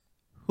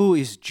Who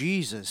is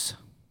Jesus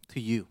to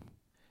you?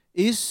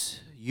 Is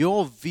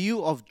your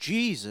view of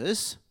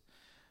Jesus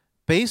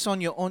based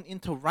on your own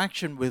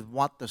interaction with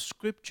what the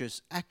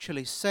scriptures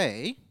actually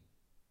say?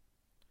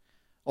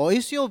 Or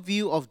is your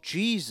view of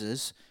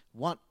Jesus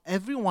what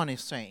everyone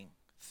is saying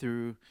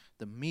through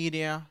the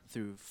media,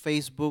 through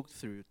Facebook,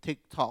 through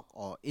TikTok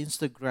or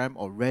Instagram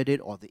or Reddit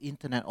or the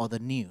internet or the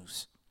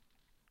news?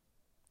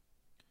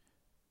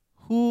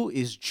 Who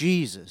is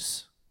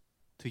Jesus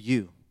to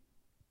you?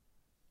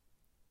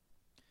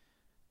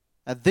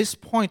 At this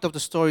point of the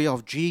story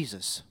of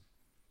Jesus,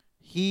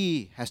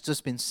 he has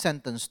just been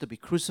sentenced to be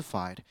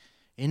crucified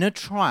in a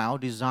trial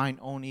designed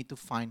only to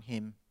find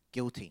him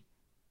guilty.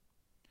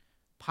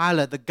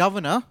 Pilate, the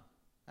governor,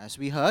 as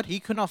we heard, he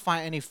could not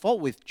find any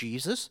fault with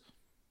Jesus,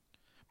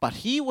 but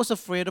he was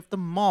afraid of the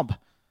mob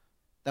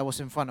that was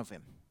in front of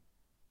him.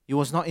 He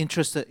was not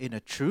interested in the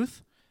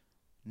truth,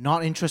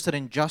 not interested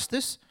in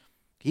justice.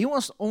 He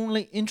was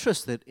only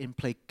interested in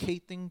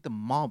placating the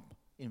mob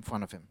in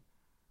front of him.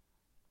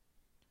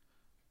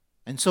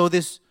 And so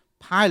this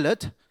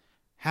Pilate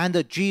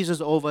handed Jesus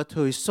over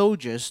to his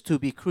soldiers to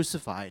be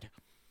crucified.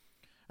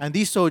 And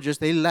these soldiers,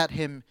 they led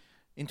him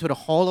into the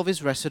hall of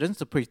his residence,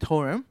 the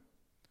praetorium,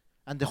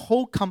 and the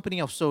whole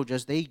company of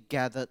soldiers, they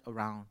gathered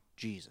around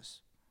Jesus.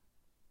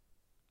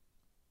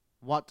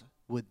 What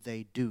would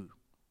they do?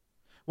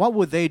 What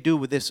would they do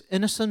with this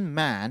innocent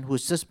man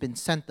who's just been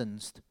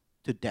sentenced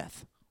to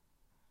death?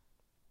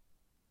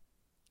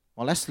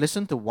 Well, let's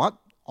listen to what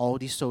all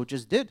these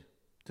soldiers did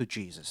to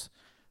Jesus.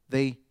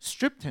 They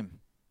stripped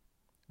him.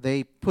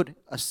 They put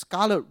a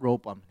scarlet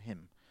robe on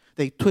him.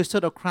 They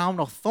twisted a crown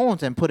of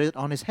thorns and put it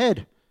on his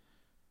head.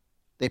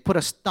 They put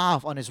a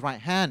staff on his right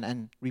hand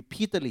and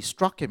repeatedly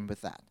struck him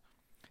with that.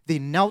 They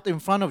knelt in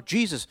front of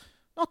Jesus,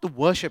 not to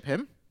worship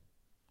him,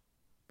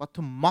 but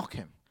to mock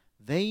him.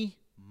 They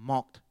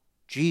mocked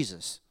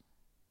Jesus.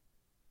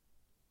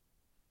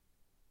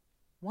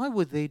 Why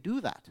would they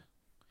do that?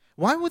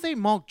 Why would they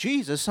mock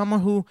Jesus, someone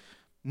who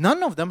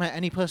none of them had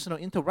any personal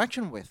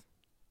interaction with?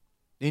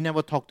 They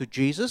never talked to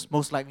Jesus,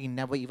 most likely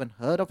never even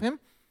heard of him.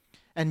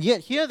 And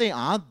yet here they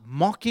are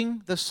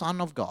mocking the Son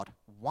of God.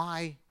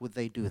 Why would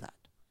they do that?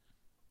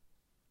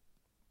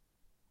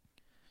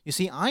 You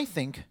see, I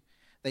think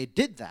they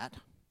did that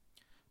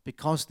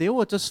because they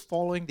were just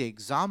following the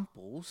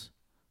examples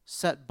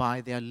set by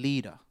their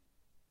leader.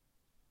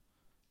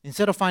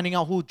 Instead of finding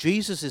out who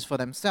Jesus is for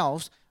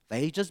themselves,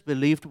 they just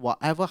believed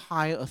whatever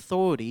higher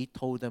authority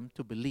told them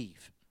to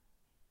believe.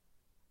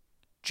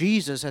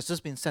 Jesus has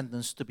just been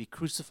sentenced to be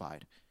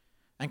crucified.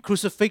 And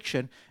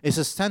crucifixion is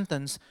a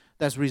sentence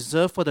that's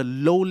reserved for the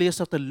lowliest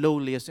of the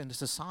lowliest in the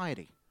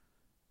society.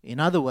 In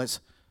other words,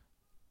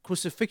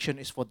 crucifixion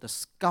is for the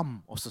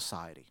scum of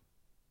society.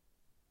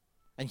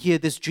 And here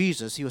this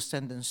Jesus, he was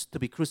sentenced to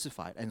be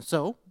crucified. And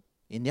so,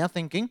 in their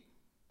thinking,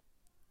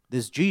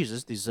 this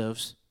Jesus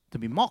deserves to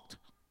be mocked.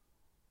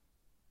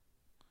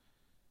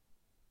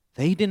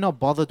 They did not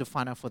bother to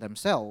find out for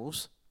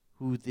themselves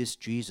who this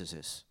Jesus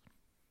is.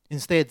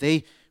 Instead,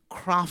 they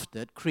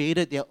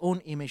created their own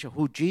image of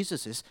who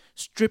Jesus is,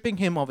 stripping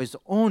him of his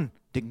own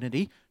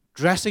dignity,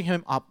 dressing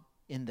him up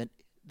in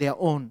their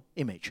own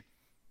image.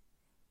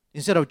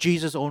 Instead of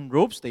Jesus' own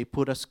robes, they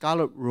put a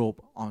scarlet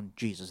robe on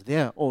Jesus,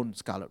 their own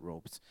scarlet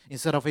robes.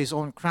 Instead of his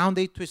own crown,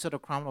 they twisted a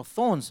crown of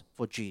thorns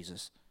for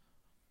Jesus.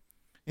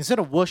 Instead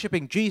of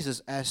worshiping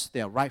Jesus as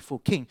their rightful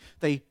king,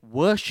 they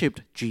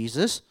worshipped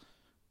Jesus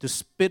to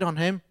spit on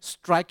him,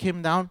 strike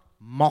him down,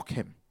 mock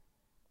him.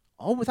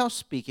 All without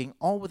speaking,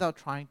 all without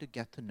trying to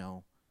get to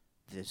know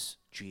this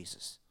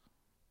Jesus.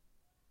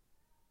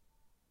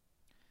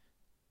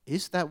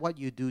 Is that what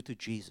you do to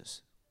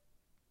Jesus?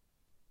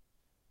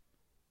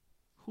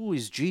 Who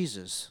is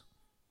Jesus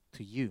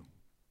to you?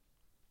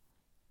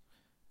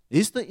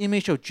 Is the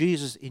image of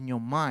Jesus in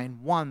your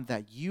mind one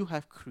that you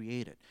have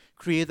created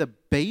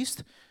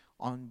based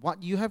on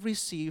what you have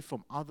received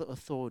from other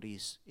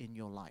authorities in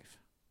your life?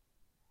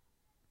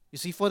 You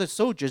see, for the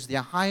soldiers,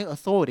 their higher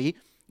authority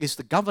is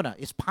the governor,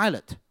 is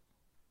Pilate.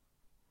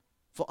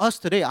 For us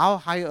today, our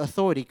higher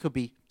authority could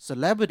be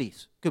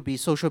celebrities, could be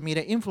social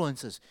media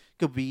influencers,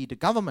 could be the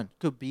government,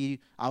 could be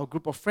our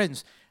group of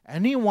friends,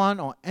 anyone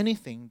or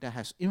anything that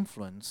has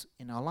influence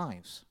in our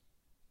lives.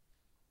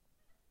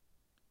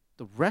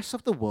 The rest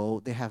of the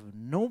world, they have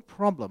no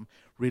problem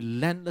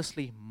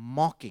relentlessly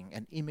mocking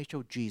an image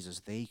of Jesus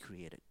they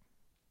created.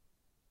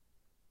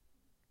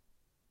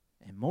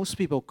 And most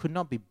people could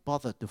not be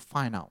bothered to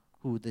find out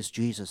who this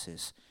Jesus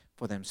is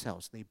for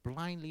themselves. They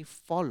blindly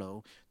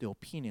follow the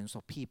opinions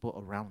of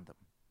people around them.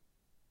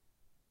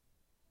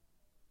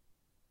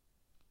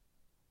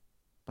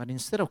 But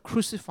instead of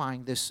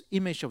crucifying this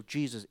image of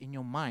Jesus in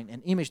your mind,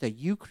 an image that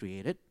you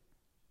created,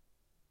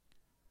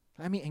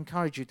 let me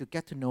encourage you to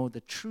get to know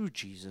the true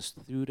Jesus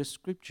through the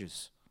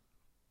scriptures.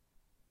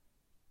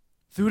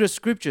 Through the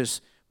scriptures,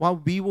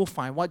 what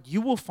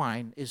you will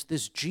find is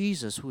this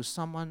Jesus who is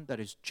someone that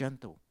is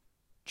gentle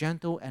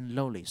and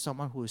lowly,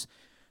 someone who is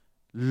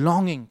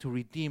longing to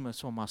redeem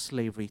us from our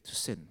slavery to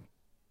sin.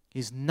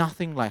 He's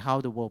nothing like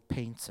how the world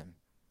paints him.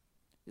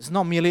 He's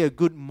not merely a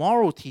good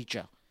moral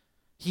teacher.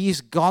 He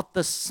is God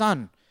the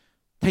Son,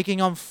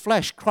 taking on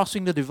flesh,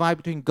 crossing the divide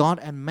between God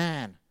and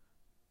man,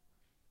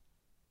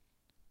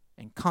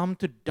 and come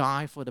to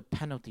die for the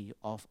penalty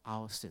of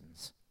our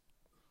sins.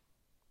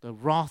 The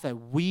wrath that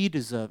we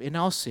deserve in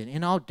our sin,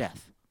 in our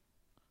death,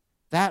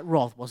 that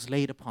wrath was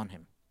laid upon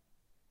him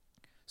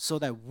so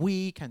that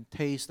we can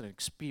taste and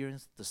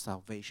experience the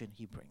salvation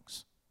he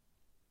brings.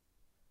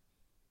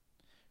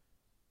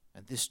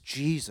 And this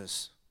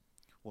Jesus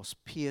was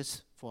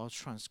pierced for our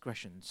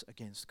transgressions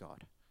against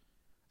God.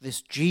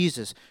 This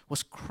Jesus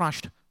was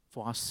crushed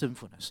for our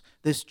sinfulness.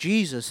 This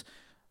Jesus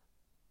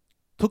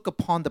took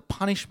upon the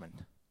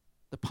punishment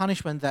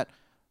that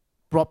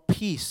brought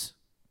peace,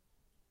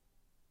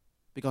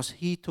 because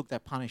he took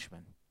that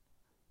punishment.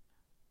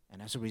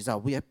 And as a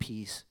result, we have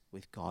peace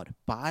with God.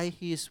 By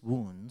his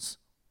wounds,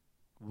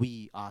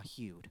 we are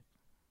healed.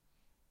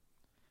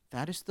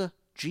 That is the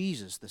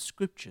Jesus the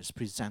scriptures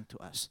present to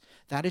us.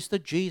 That is the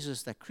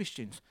Jesus that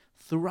Christians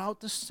throughout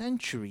the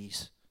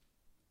centuries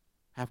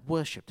have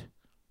worshipped.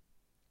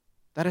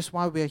 That is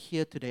why we are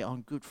here today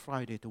on Good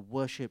Friday to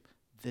worship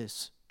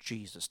this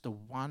Jesus, the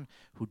one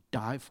who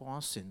died for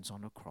our sins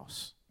on the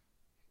cross.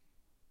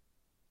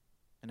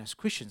 And as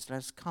Christians, let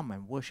us come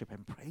and worship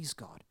and praise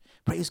God.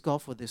 Praise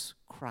God for this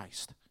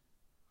Christ.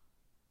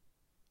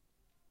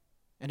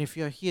 And if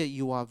you're here,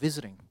 you are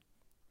visiting.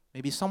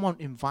 Maybe someone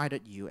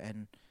invited you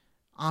and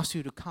asked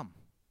you to come,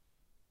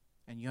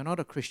 and you're not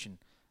a Christian.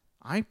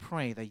 I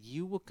pray that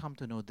you will come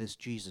to know this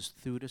Jesus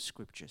through the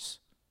scriptures.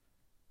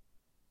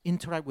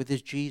 Interact with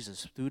this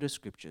Jesus through the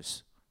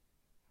scriptures.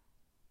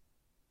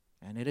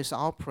 And it is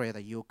our prayer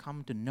that you'll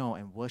come to know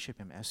and worship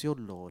him as your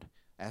Lord,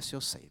 as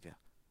your Savior,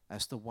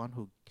 as the one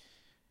who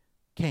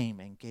came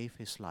and gave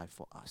his life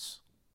for us.